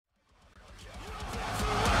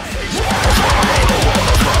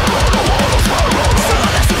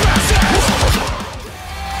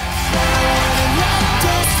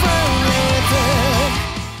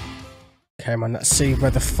man, let's see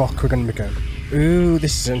where the fuck we're gonna be going. Ooh,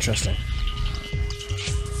 this is interesting.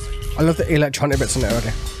 I love the electronic bits in it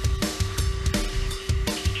already.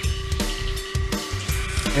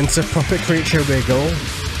 Into puppet creature wiggle.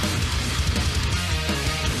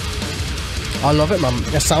 I love it, man.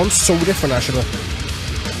 It sounds so different, actually.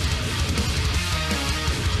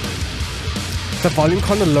 The volume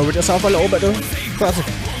kind of lowered itself a little bit, though. That's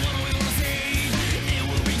okay.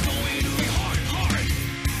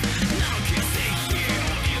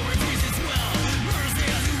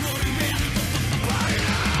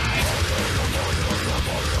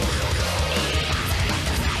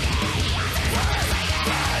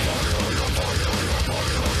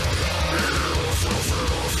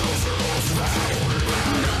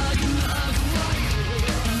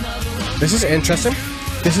 This is interesting.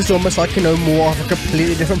 This is almost like, you know, more of a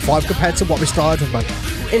completely different vibe compared to what we started with, man.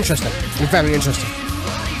 Interesting. Very interesting.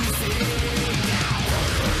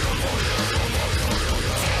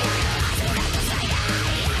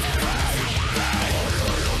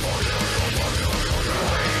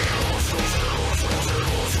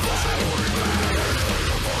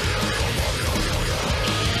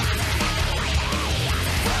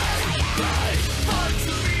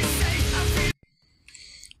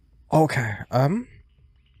 Okay,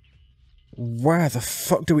 where the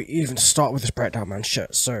fuck do we even start with this breakdown, man?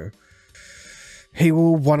 Shit, so he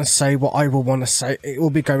will want to say what I will want to say.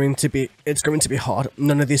 It's going to be hard.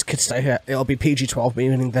 None of these kids stay here. It'll be PG-12,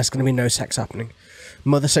 meaning there's going to be no sex happening.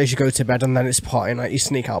 Mother says you go to bed and then it's party night. You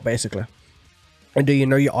sneak out, basically. And do you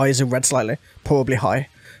know your eyes are red slightly? Probably high.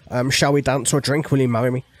 Shall we dance or drink? Will you marry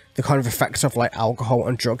me? The kind of effects of like alcohol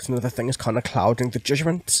and drugs and other things kind of clouding the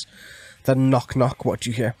judgments. Then knock knock, what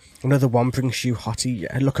do you hear? Another one brings you hottie.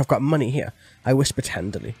 Yeah, look, I've got money here. I whisper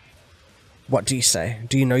tenderly. What do you say?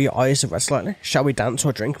 Do you know your eyes are red slightly? Shall we dance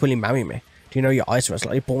or drink? Will you marry me? Do you know your eyes are red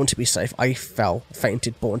slightly? Born to be safe. I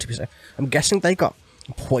fainted, born to be safe. I'm guessing they got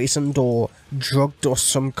poisoned or drugged or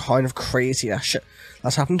some kind of crazy ass shit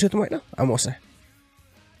that's happening to them right now. And we'll see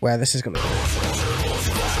where this is gonna go.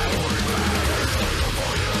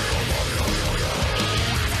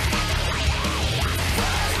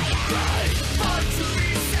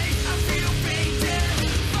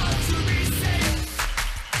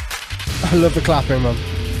 I love the clapping, man.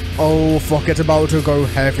 Oh fuck, it's about to go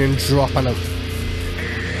heavy and drop on it.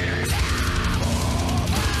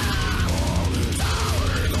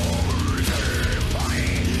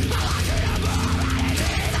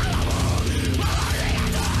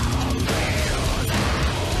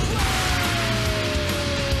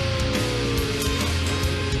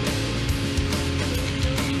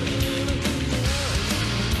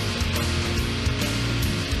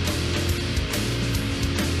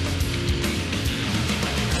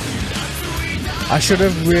 I should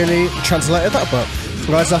have really translated that, but you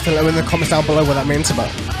guys have to let me know in the comments down below what that means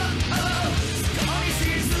about.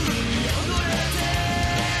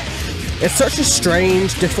 It's such a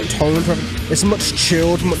strange, different tone from it. It's much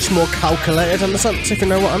chilled, much more calculated in the sense, if you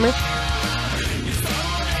know what I mean.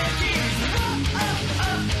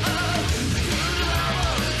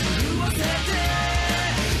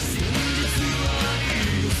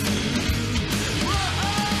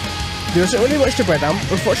 There isn't really much to break down,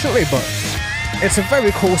 unfortunately, but it's a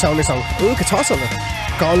very cool sounding song. Ooh, guitar solo.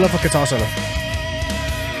 Gotta love a guitar solo.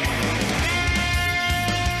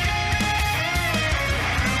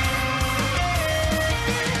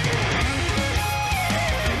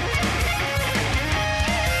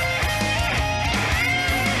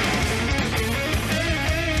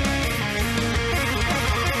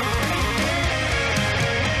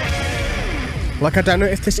 Like, I don't know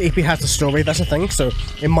if this EP has a story, that's a thing, so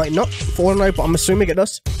it might not, for all I know, but I'm assuming it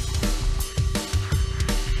does.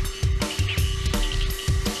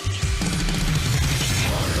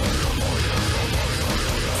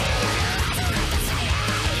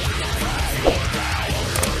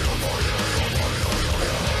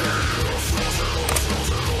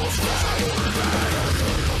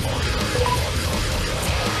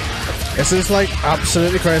 This is like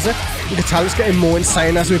absolutely crazy. You can tell it's getting more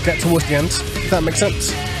insane as we get towards the end, if that makes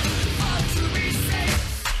sense.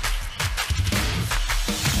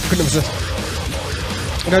 Couldn't resist.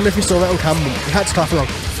 I don't know if you saw that on camera, you had to clap along.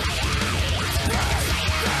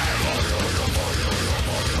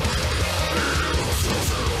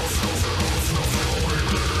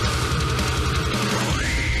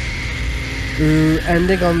 Ooh,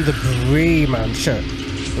 ending on the brie, man, shit.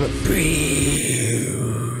 Brie.